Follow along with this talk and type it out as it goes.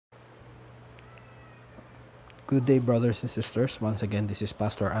Good day, brothers and sisters. Once again, this is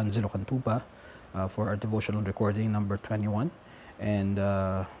Pastor Angelo Cantupa for our devotional recording number 21. And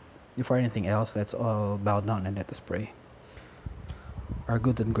before anything else, let's all bow down and let us pray. Our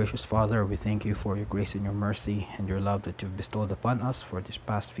good and gracious Father, we thank you for your grace and your mercy and your love that you've bestowed upon us for these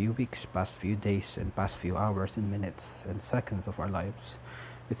past few weeks, past few days, and past few hours and minutes and seconds of our lives.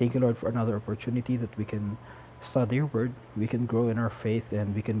 We thank you, Lord, for another opportunity that we can study your word, we can grow in our faith,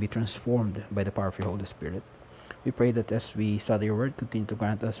 and we can be transformed by the power of your Holy Spirit. We pray that as we study your word, continue to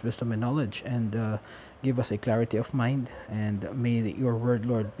grant us wisdom and knowledge and give us a clarity of mind. And may your word,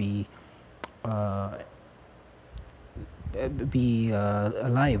 Lord, be alive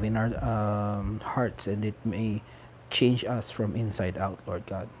in our hearts, and it may change us from inside out, Lord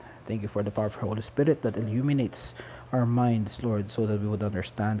God. Thank you for the power of the Holy Spirit that illuminates our minds, Lord, so that we would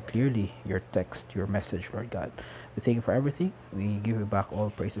understand clearly your text, your message, Lord God. We thank you for everything. We give you back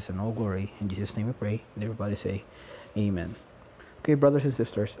all praises and all glory. In Jesus' name we pray. And everybody say, Amen. Okay, brothers and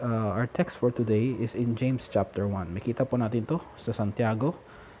sisters, our text for today is in James chapter 1. Makita po natin to sa Santiago,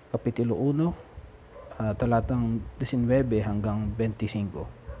 Kapitulo 1, talatang 19 hanggang 25.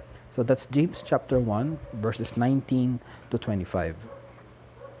 So that's James chapter 1, verses 19 to 25.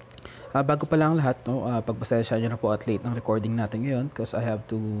 Bago pa lang lahat, pagpasensya nyo na po at late ng recording natin ngayon because I have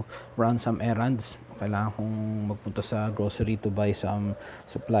to run some errands. Kailangan kong magpunta sa grocery to buy some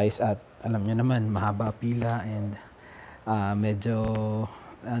supplies at alam nyo naman, mahaba pila and medyo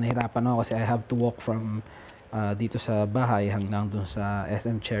nahirapan ako kasi I have to walk from dito sa bahay hanggang dun sa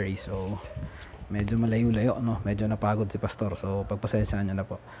SM Cherry. So, medyo malayo-layo, no? Medyo napagod si Pastor. So, pagpasensya nyo na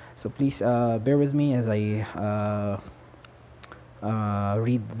po. So, please bear with me as I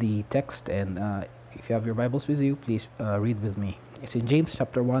read the text, and if you have your Bibles with you, please read with me. It's in James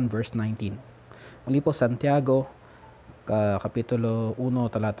chapter 1 verse 19. Muli po Santiago Kapitulo 1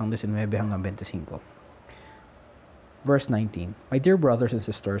 talatang 19 hanggang 25. Verse 19. My dear brothers and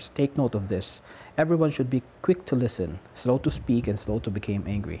sisters, take note of this. Everyone should be quick to listen, slow to speak, and slow to become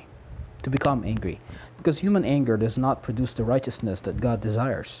angry. Because human anger does not produce the righteousness that God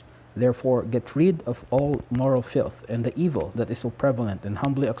desires. Therefore, get rid of all moral filth and the evil that is so prevalent, and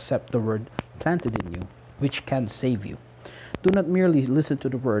humbly accept the word planted in you, which can save you. Do not merely listen to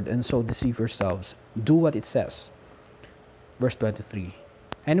the word and so deceive yourselves. Do what it says. Verse 23.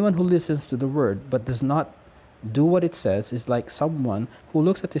 Anyone who listens to the word but does not do what it says is like someone who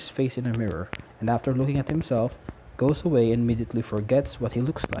looks at his face in a mirror, and after looking at himself, goes away and immediately forgets what he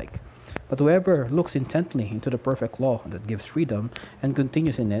looks like. But whoever looks intently into the perfect law that gives freedom and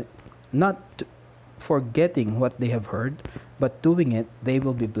continues in it, not forgetting what they have heard, but doing it, they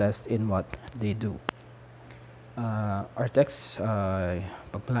will be blessed in what they do. Our text,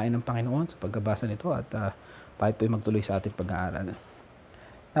 pagpalain ng Panginoon sa pagbabasa nito at tayo po'y magtuloy sa ating pag-aaral.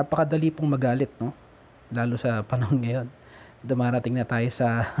 Napakadali pong magalit, no? Lalo sa panahon ngayon. Dumarating na tayo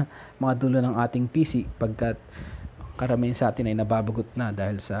sa mga dulo ng ating PC pagkat karamihan sa atin ay nababagot na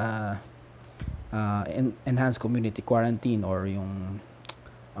dahil sa enhanced community quarantine or yung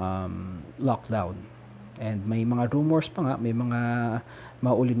lockdown. And may mga rumors pa nga, may mga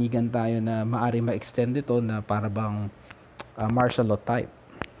maulinigan tayo na maaari ma-extend ito na para bang martial law type.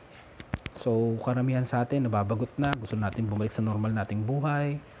 So karamihan sa atin nababagot na, gusto natin bumalik sa normal nating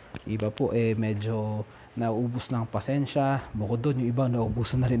buhay. Iba po medyo naubos na ang pasensya. Bukod doon, yung iba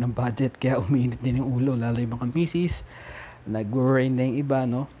naubusan na rin ang budget kaya umiinit din yung ulo, lalo yung mga misis. Nag-worry na yung iba,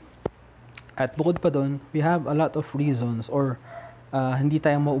 no? At bukod pa doon, we have a lot of reasons or hindi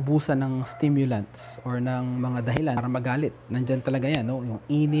tayo maubusan ng stimulants or ng mga dahilan para magalit. Nandyan talaga yan, no? Yung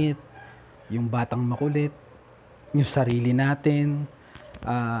init, yung batang makulit, yung sarili natin.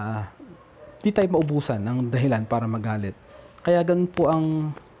 Hindi tayo maubusan ng dahilan para magalit. Kaya ganun po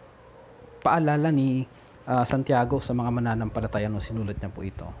ang paalala ni Santiago sa mga mananampalataya nung sinulat niya po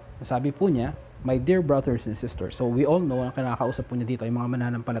ito. Sabi po niya, my dear brothers and sisters. So we all know, ang kinakausap po niya dito ay mga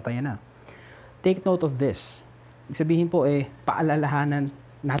mananampalataya na. Take note of this. Ibig sabihin po paalalahanan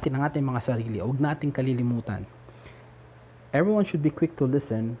natin ang ating mga sarili. Huwag nating kalilimutan. Everyone should be quick to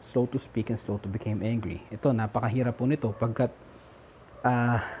listen, slow to speak, and slow to become angry. Ito, napakahirap po nito pagkat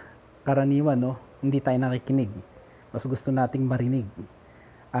karaniwan, no, hindi tayo nakikinig. Mas gusto nating marinig.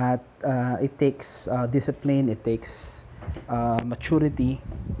 At it takes discipline, it takes maturity,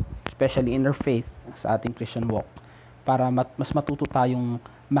 especially in our faith sa ating Christian walk, para mas matuto tayong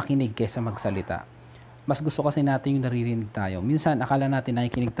makinig kaysa magsalita. Mas gusto kasi natin yung naririnig tayo. Minsan, akala natin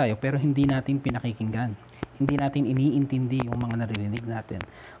nakikinig tayo, pero hindi natin pinakikinggan. Hindi natin iniintindi yung mga naririnig natin.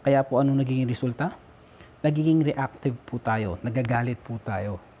 Kaya po, anong nagiging resulta? Nagiging reactive po tayo. Nagagalit po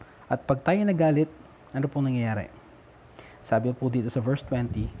tayo. At pag tayo nagalit, ano pong nangyayari? Sabi po dito sa verse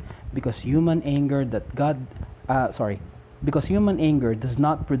 20, because human anger because human anger does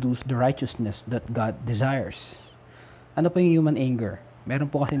not produce the righteousness that God desires. Ano po yung human anger?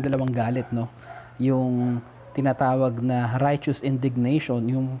 Meron po kasi dalawang galit, no? Yung tinatawag na righteous indignation,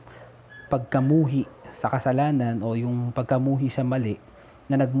 yung pagkamuhi sa kasalanan o yung pagkamuhi sa mali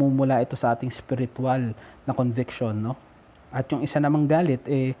na nagmumula ito sa ating spiritual na conviction, no? At yung isa namang galit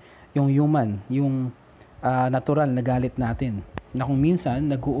yung human, yung natural na galit natin, na kung minsan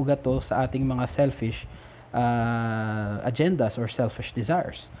nag-uugat to sa ating mga selfish agendas or selfish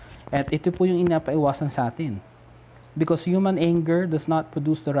desires. At ito po yung inapaiwasan sa atin. Because human anger does not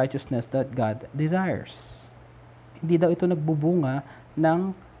produce the righteousness that God desires. Hindi daw ito nagbubunga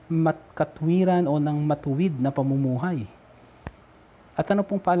ng katwiran o ng matuwid na pamumuhay. At ano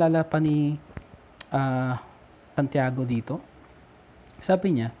pong paalala pa ni Santiago dito?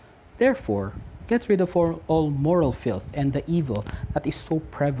 Sabi niya, therefore, get rid of all moral filth and the evil that is so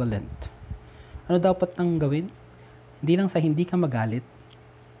prevalent. Ano dapat nang gawin? Hindi lang sa hindi ka magalit.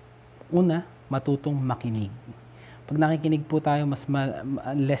 Una, matutong makinig. Pag nakikinig po tayo,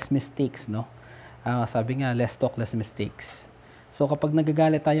 less mistakes, no? Sabi nga, less talk, less mistakes. So kapag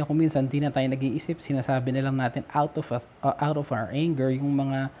nagagalit tayo kung minsan, hindi na tayo nag-iisip, sinasabi na lang natin out of our anger, yung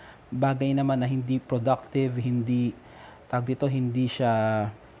mga bagay naman na hindi productive, hindi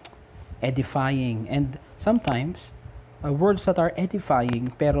siya edifying. And sometimes, words that are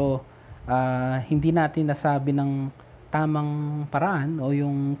edifying pero hindi natin nasabi ng tamang paraan o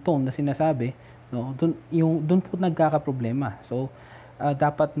yung tone na sinasabi, no, doon po nagkakaproblema. So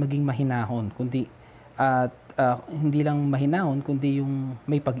dapat maging mahinahon, kundi hindi lang mahinahon kundi yung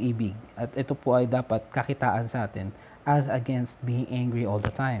may pag-ibig. At ito po ay dapat kakitaan sa atin as against being angry all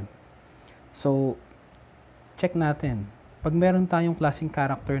the time. So check natin, pag meron tayong klaseng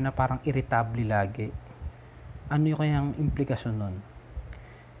character na parang irritable lagi, ano yung kayang implikasyon nun?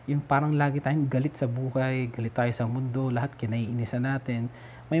 Yung parang lagi tayong galit sa buhay, galit tayo sa mundo, lahat kinaiinisan natin.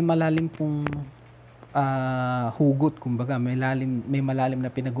 May malalim pong hugot, kumbaga, may malalim na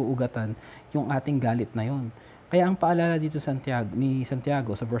pinag-uugatan yung ating galit na yon. Kaya ang paalala dito ni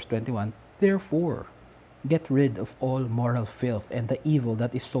Santiago sa verse 21, therefore, get rid of all moral filth and the evil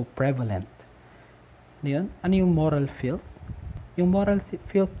that is so prevalent. Ano yung moral filth? Yung moral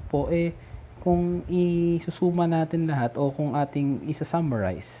filth po kung isusuma natin lahat o kung ating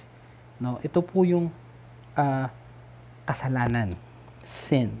isa-summarize, no, ito po yung kasalanan,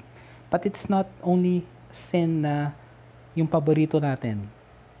 sin. But it's not only sin na yung paborito natin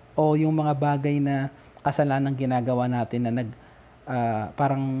o yung mga bagay na kasalanan ginagawa natin na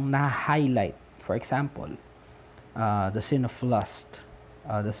parang na-highlight. For example, the sin of lust,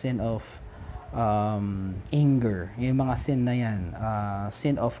 the sin of anger, yung mga sin na yan,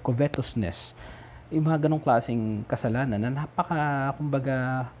 sin of covetousness, yung mga ganong klaseng kasalanan na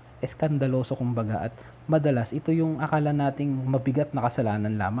kumbaga, eskandaloso kumbaga, at madalas ito yung akala nating mabigat na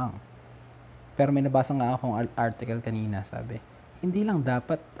kasalanan lamang. Pero may nabasa nga akong article kanina, sabi, hindi lang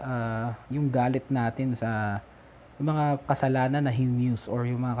dapat yung galit natin sa yung mga kasalanan na heinous or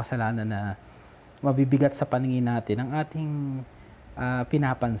yung mga kasalanan na mabibigat sa paningin natin ang ating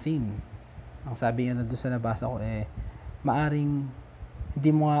pinapansin. Ang sabi niya na doon sa nabasa ko maaring hindi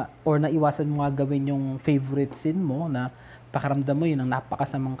mo or naiwasan mo nga gawin yung favorite sin mo na pakaramdam mo yun ang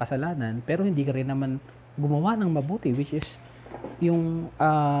napakasamang kasalanan, pero hindi ka rin naman gumawa ng mabuti, which is yung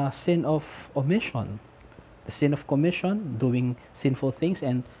sin of omission. The sin of commission, doing sinful things,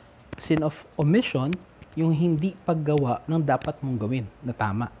 and sin of omission, yung hindi paggawa ng dapat mong gawin na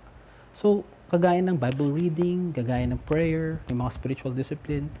tama. So, kagaya ng Bible reading, kagaya ng prayer, yung mga spiritual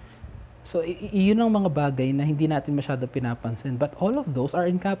discipline. So, yun ang mga bagay na hindi natin masyado pinapansin. But all of those are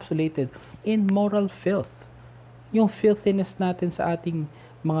encapsulated in moral filth. Yung filthiness natin sa ating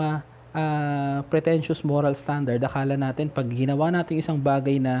mga pretentious moral standard, akala natin pag ginawa natin isang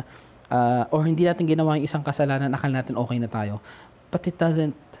bagay na or hindi natin ginawa yung isang kasalanan, akala natin okay na tayo. But it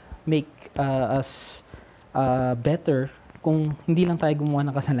doesn't make us better kung hindi lang tayo gumawa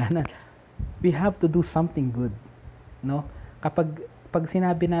ng kasalanan. We have to do something good, no? Pag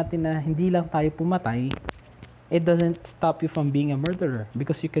sinabi natin na hindi lang tayo pumatay, it doesn't stop you from being a murderer,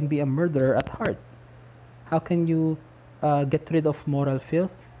 because you can be a murderer at heart. How can you get rid of moral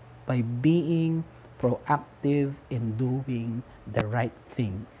filth? By being proactive in doing the right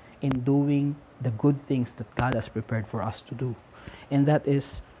thing, in doing the good things that God has prepared for us to do. And that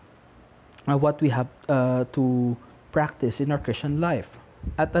is what we have to practice in our Christian life.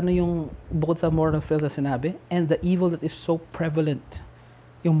 At ano yung bukod sa moral filth na sinabi? And the evil that is so prevalent.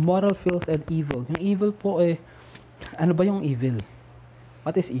 Yung moral filth and evil. Yung evil po ano ba yung evil?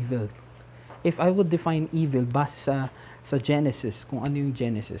 What is evil? If I would define evil base sa Genesis, kung ano yung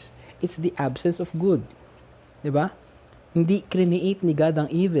Genesis, it's the absence of good. 'Di ba? Hindi create ni God ang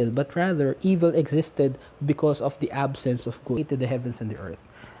evil, but rather evil existed because of the absence of good. He created the heavens and the earth.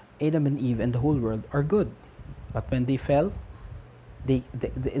 Adam and Eve and the whole world are good. But when they fell,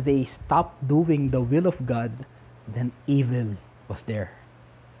 they stopped doing the will of God, then evil was there.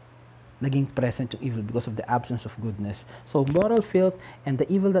 Naging present yung evil because of the absence of goodness. So, moral filth and the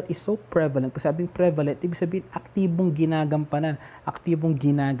evil that is so prevalent, kasi sabing prevalent, ibig sabihin, aktibong ginagampanan, aktibong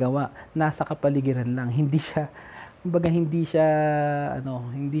ginagawa, nasa kapaligiran lang. Hindi siya, kumbaga, hindi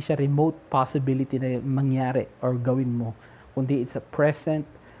siya remote possibility na mangyari or gawin mo. Kundi it's a present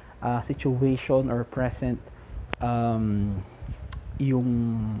situation or present yung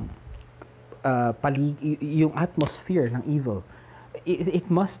yung atmosphere ng evil. It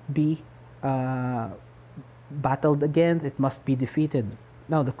must be battled against, it must be defeated.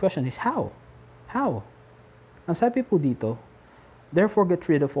 Now, the question is how? How? Ang sabi po dito, therefore get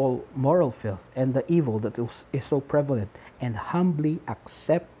rid of all moral filth and the evil that is so prevalent, and humbly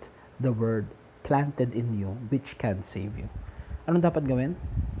accept the word planted in you, which can save you. Anong dapat gawin?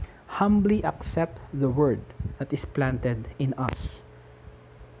 Humbly accept the word that is planted in us.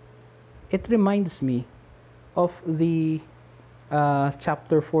 It reminds me of the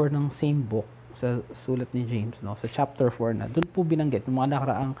chapter 4 ng same book sa sulat ni James, no? Sa chapter 4 na, doon po binanggit yung mga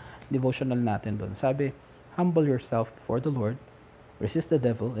nakaraang devotional natin doon. Sabi, humble yourself before the Lord, resist the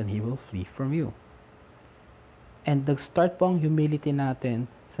devil, and he will flee from you. And nag-start po ang humility natin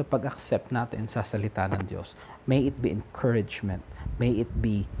sa pag-accept natin sa salita ng Diyos. May it be encouragement, may it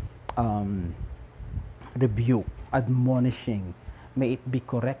be rebuke, admonishing, may it be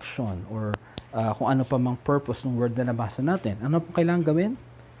correction, or kung ano pa mang purpose ng word na nabasa natin. Ano po kailangan gawin?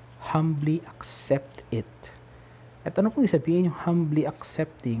 Humbly accept it. At ano po sabihin yung humbly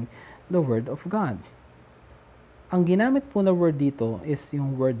accepting the word of God? Ang ginamit po na word dito is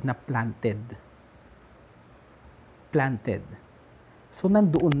yung word na planted. Planted. So,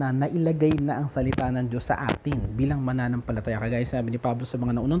 nandoon na, nailagay na ang salita ng Diyos sa atin bilang mananampalataya. Kagaya sabi ni Pablo sa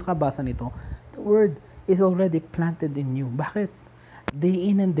mga naunang kabasa nito, the word is already planted in you. Bakit?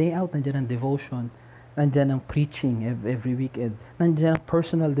 Day in and day out, nandiyan ang devotion, nandiyan ang preaching every weekend, nandiyan ang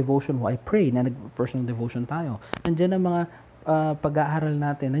personal devotion. I pray na nag-personal devotion tayo. Nandiyan ang mga pag-aaral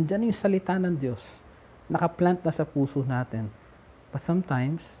natin, nandiyan yung salita ng Diyos. Nakaplant na sa puso natin. But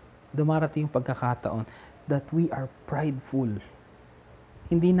sometimes, dumarating yung pagkakataon that we are prideful.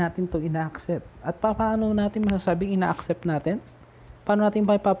 Hindi natin to ina-accept. At paano natin masasabing ina-accept natin? Paano natin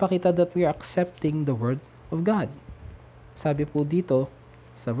papakita that we are accepting the word of God? Sabi po dito,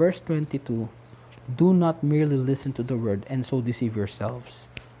 sa verse 22, do not merely listen to the word and so deceive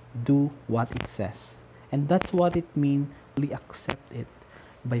yourselves. Do what it says. And that's what it means to accept it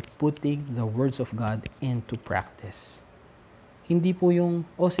by putting the words of God into practice. Hindi po yung,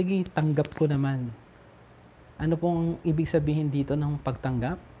 sige, tanggap ko naman. Ano pong ibig sabihin dito ng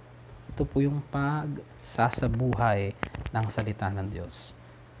pagtanggap? Ito po yung pagsasabuhay ng salita ng Diyos.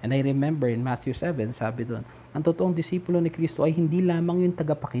 And I remember in Matthew 7, sabi doon, ang totoong disipulo ni Kristo ay hindi lamang yung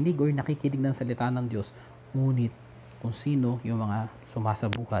tagapakinig o yung nakikinig ng salita ng Diyos, ngunit kung sino yung mga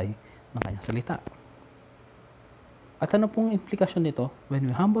sumasabuhay ng kanyang salita. At ano pong implikasyon nito? When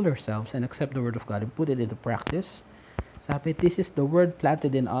we humble ourselves and accept the word of God and put it into practice, sabi, this is the word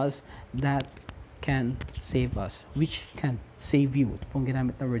planted in us that can save us, which can save you. Ito pong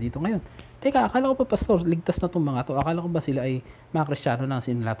ginamit na word dito ngayon. Teka, akala ko pa, pastor, ligtas na itong mga to. Akala ko ba sila ay mga Kristiyano na ang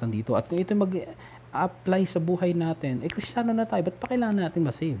sinilatan dito? At kung ito mag-apply sa buhay natin, Kristiyano na tayo, ba't pa kailangan natin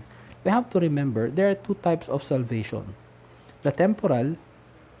ma-save? We have to remember, there are two types of salvation. The temporal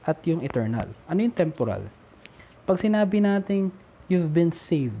at yung eternal. Ano yung temporal? Pag sinabi natin, you've been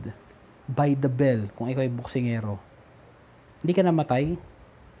saved by the bell, kung ikaw ay buksingero, hindi ka namatay,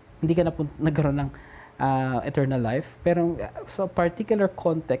 hindi ka na nagkaroon ng eternal life. Pero sa particular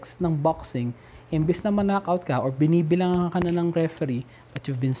context ng boxing, imbis na ma-knockout ka or binibilangan ka na ng referee, but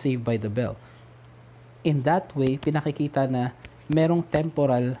you've been saved by the bell. In that way, pinakikita na merong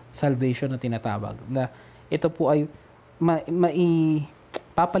temporal salvation na tinatawag. Na ito po ay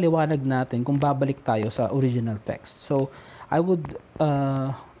papaliwanag natin kung babalik tayo sa original text. So, I would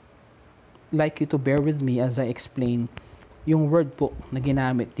like you to bear with me as I explain yung word po na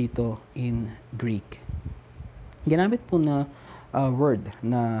ginamit dito in Greek. Ginamit po na word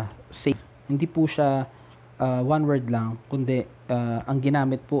na save. Hindi po siya one word lang, kundi ang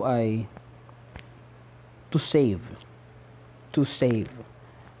ginamit po ay to save. To save.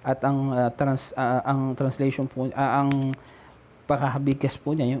 At ang translation po, ang pagkakabigas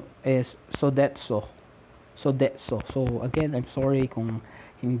po niya is sodetso. Sodetso. So again, I'm sorry kung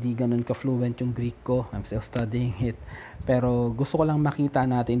hindi ganun ka-fluent yung Greek ko. I'm still studying it. Pero gusto ko lang makita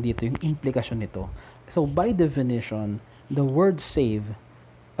natin dito yung implikasyon nito. So by definition, the word save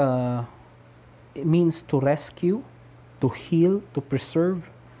uh, it means to rescue, to heal, to preserve.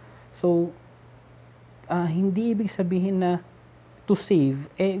 So hindi ibig sabihin na to save,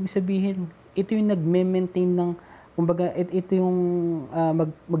 ibig sabihin ito yung nagme-maintain ng, kumbaga ito yung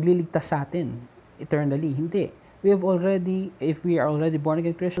magliligtas sa atin eternally. Hindi. We have already, if we are already born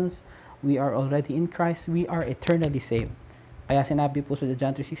again Christians, we are already in Christ, we are eternally saved. Kaya sinabi po sa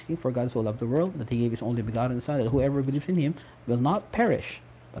John 3:16, for God so loved the world that He gave His only begotten Son, that whoever believes in Him will not perish,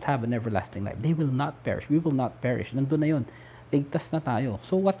 but have an everlasting life. They will not perish. We will not perish. Nandun na yun. Ligtas na tayo.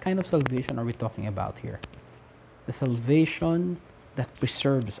 So what kind of salvation are we talking about here? The salvation that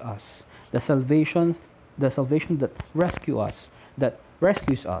preserves us. The salvation that rescues us, that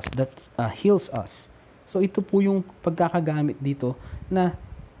heals us. So ito po yung pagkakagamit dito na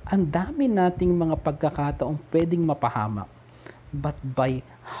ang dami nating mga pagkakataong pwedeng mapahamak. But by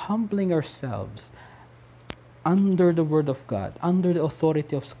humbling ourselves under the Word of God, under the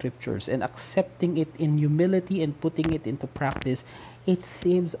authority of Scriptures, and accepting it in humility and putting it into practice, it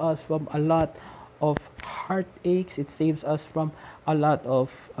saves us from a lot of heartaches. It saves us from a lot of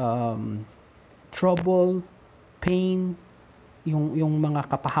trouble, pain, yung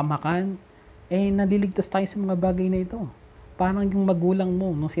mga kapahamakan. Naliligtas tayo sa mga bagay na ito. Parang yung magulang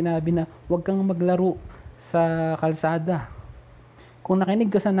mo nung sinabi na huwag kang maglaro sa kalsada. Kung nakinig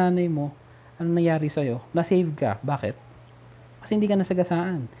ka sa nanay mo, ano nangyari sa'yo? Na-save ka. Bakit? Kasi hindi ka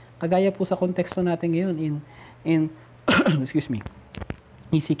nasagasaan. Kagaya po sa konteksto natin ngayon in excuse me,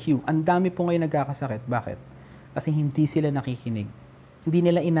 ECQ. Ang dami po ngayon nagkakasakit. Bakit? Kasi hindi sila nakikinig. Hindi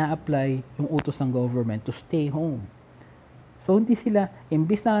nila ina-apply yung utos ng government to stay home. So, hindi sila,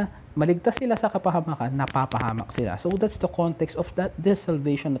 imbis na maligtas sila sa kapahamakan, napapahamak sila. So, that's the context of this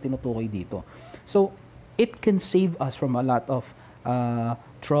salvation na tinutukoy dito. So, it can save us from a lot of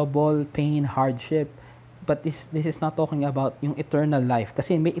trouble, pain, hardship. But this is not talking about yung eternal life.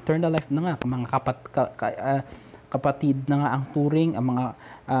 Kasi may eternal life na nga. Mga kapatid na nga ang turing, ang mga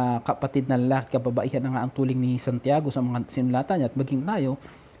kapatid na lalaki, kababaihan na nga ang turing ni Santiago sa mga sinulatan niya at maging tayo.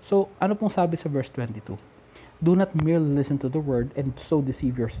 So, ano pong sabi sa verse 22? Do not merely listen to the word and so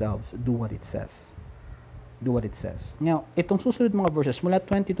deceive yourselves. Do what it says. Do what it says. Now, itong susunod mga verses, mula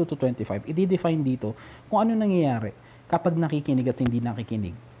 22 to 25, i-define dito kung ano nangyayari kapag nakikinig at hindi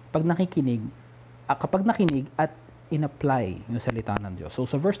nakikinig. Kapag nakinig at in-apply yung salita ng Diyos. So,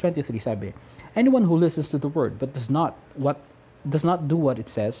 sa verse 23 sabi, anyone who listens to the word but does not do what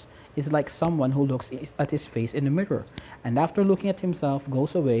it says is like someone who looks at his face in a mirror and after looking at himself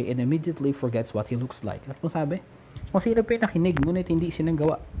goes away and immediately forgets what he looks like. At kung sabi, kung sino pa yung nakinig ngunit hindi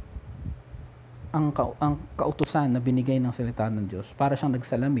sinagawa ang kautusan na binigay ng salita ng Diyos, para siyang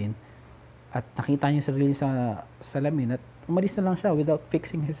nagsalamin at nakita niya sarili sa salamin at umalis na lang siya without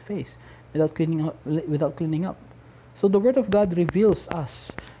fixing his face, without cleaning up. So the Word of God reveals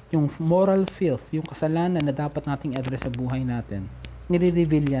us yung moral filth, yung kasalanan na dapat nating address sa buhay natin.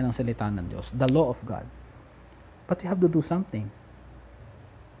 Nire-reveal yan ng salita ng Diyos, the law of God. But you have to do something.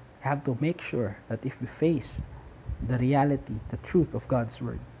 You have to make sure that if we face the reality, the truth of God's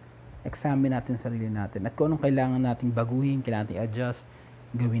Word, examine natin sarili natin at kung anong kailangan nating baguhin, kailangan nating adjust,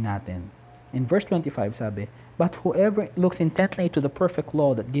 gawin natin. In verse 25 sabi, but whoever looks intently to the perfect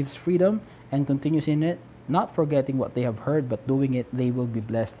law that gives freedom and continues in it, not forgetting what they have heard but doing it, they will be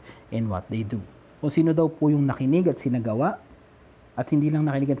blessed in what they do. Kung sino daw po yung nakinig at sinagawa, at hindi lang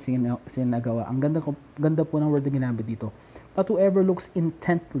nakinig at sinagawa, ang ganda po ng word na ginamit dito. But whoever looks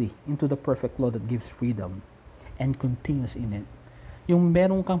intently into the perfect law that gives freedom and continues in it, yung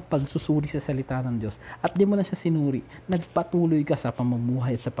meron kang pagsusuri sa salita ng Diyos at di mo na siya sinuri, nagpatuloy ka sa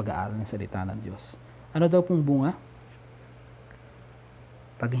pamumuhay at sa pag-aaral ng salita ng Diyos. Ano daw pong bunga?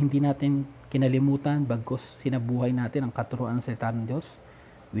 Pag hindi natin kinalimutan, bagkus sinabuhay natin ang katuruan ng salita ng Diyos,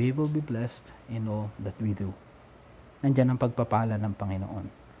 we will be blessed in all that we do. Nandiyan ang pagpapala ng Panginoon.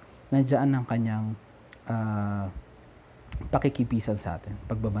 Nandiyan ang kanyang pakikipisan sa atin,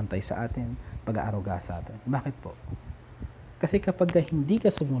 pagbabantay sa atin, pag-aaruga sa atin. Bakit po? Kasi kapag hindi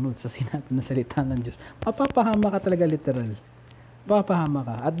ka sumunod sa sinabi ng salita ng Diyos, mapapahama ka talaga literal. Mapapahama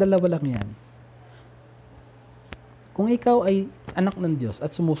ka. At dalawa lang yan. Kung ikaw ay anak ng Diyos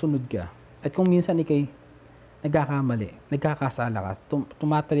at sumusunod ka, at kung minsan ikay nagkakamali, nagkakasala ka,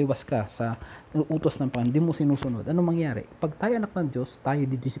 tumataliwas ka sa utos ng Panginoon, hindi mo sinusunod, anong mangyari? Pag tayo anak ng Diyos, tayo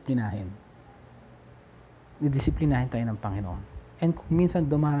didisiplinahin. Didisiplinahin tayo ng Panginoon. And kung minsan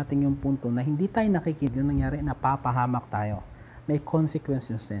dumarating yung punto na hindi tayo nakikinig, yung nangyari, napapahamak tayo. May consequence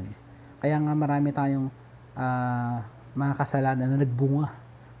yung sin. Kaya nga marami tayong mga kasalanan na nagbunga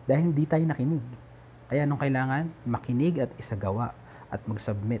dahil hindi tayo nakinig. Kaya nung kailangan, makinig at isagawa. at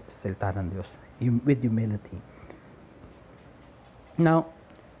mag-submit sa salita ng Diyos with humility. Now,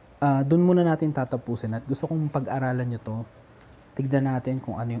 dun muna natin tatapusin at gusto kong pag-aralan nyo to. Tignan natin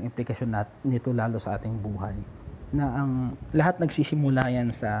kung ano yung implikasyon nito lalo sa ating buhay. Na ang lahat nagsisimula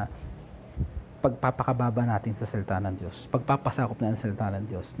yan sa pagpapakababa natin sa salita ng Diyos. Pagpapasakop na ng salita ng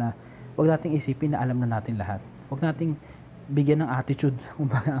Diyos na huwag nating isipin na alam na natin lahat. Huwag nating bigyan ng attitude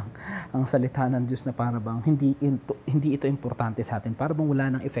kumbaga ang salita ng Diyos na para bang hindi ito importante sa atin. Para bang wala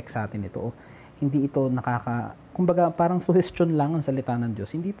nang effect sa atin ito. Hindi ito kumbaga parang suggestion lang ang salita ng Diyos.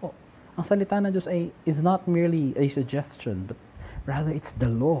 Hindi po. Ang salita ng Diyos is not merely a suggestion, but rather it's the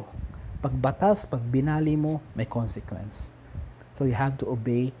law. Pag batas, pag binali mo, may consequence. So you have to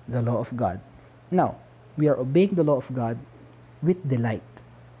obey the law of God. Now, we are obeying the law of God with delight.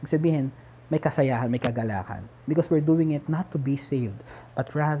 Ibig sabihin, may kasayahan, may kagalakan. Because we're doing it not to be saved,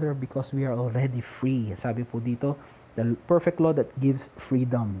 but rather because we are already free. Sabi po dito, the perfect law that gives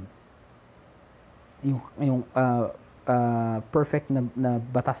freedom. Yung perfect na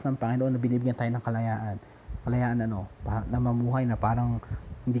batas ng Panginoon na binibigyan tayo ng kalayaan. Kalayaan na mamuhay na parang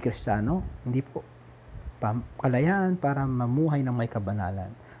hindi Kristiyano. Hindi po. Kalayaan para mamuhay ng may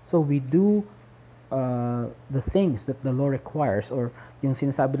kabanalan. So we do the things that the law requires, or yung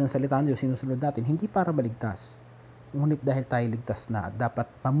sinasabi ng salita ng Diyos, sinusunod natin, hindi para maligtas. Ngunit dahil tayo ligtas na, dapat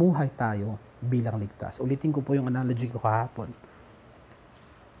mamuhay tayo bilang ligtas. Ulitin ko po yung analogy ko kahapon.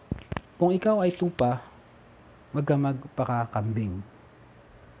 Kung ikaw ay tupa, wag ka magpakakambing.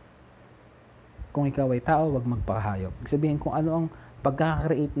 Kung ikaw ay tao, wag magpakahayop. Ibig sabihin kung ano ang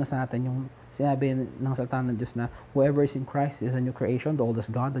pagkaka-create na sa atin, yung sinabi ng salita ng Diyos na whoever is in Christ is a new creation, the old is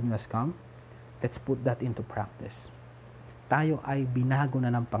gone, the new has come. Let's put that into practice. Tayo ay binago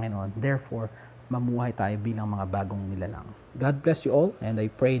na ng Panginoon. Therefore, mamuhay tayo bilang mga bagong nilalang. God bless you all, and I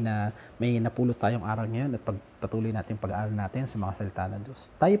pray na may napulot tayong aral ngayon at pagpatuloy natin pag-aaral natin sa mga salita ng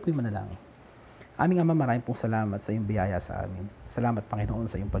Diyos. Tayo po'y manalangin. Aming Ama, maraming pong salamat sa iyong biyaya sa amin. Salamat, Panginoon,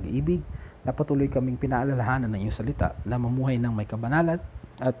 sa iyong pag-ibig na patuloy kaming pinaalalahanan ng iyong salita na mamuhay ng may kabanalan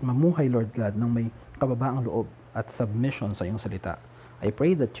at mamuhay, Lord God, ng may kababaang loob at submission sa iyong salita. I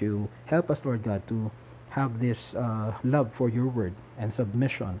pray that you help us, Lord God, to have this love for your word and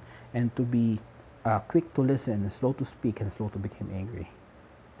submission, and to be quick to listen, slow to speak, and slow to become angry.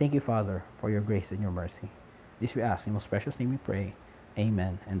 Thank you, Father, for your grace and your mercy. This we ask in your most precious name we pray.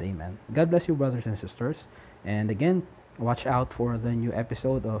 Amen and amen. God bless you, brothers and sisters. And again, watch out for the new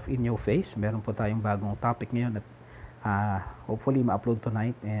episode of In Your Face. Meron po tayong bagong topic ngayon at hopefully ma-upload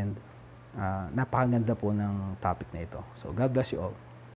tonight, and napakaganda po ng topic na ito. So God bless you all.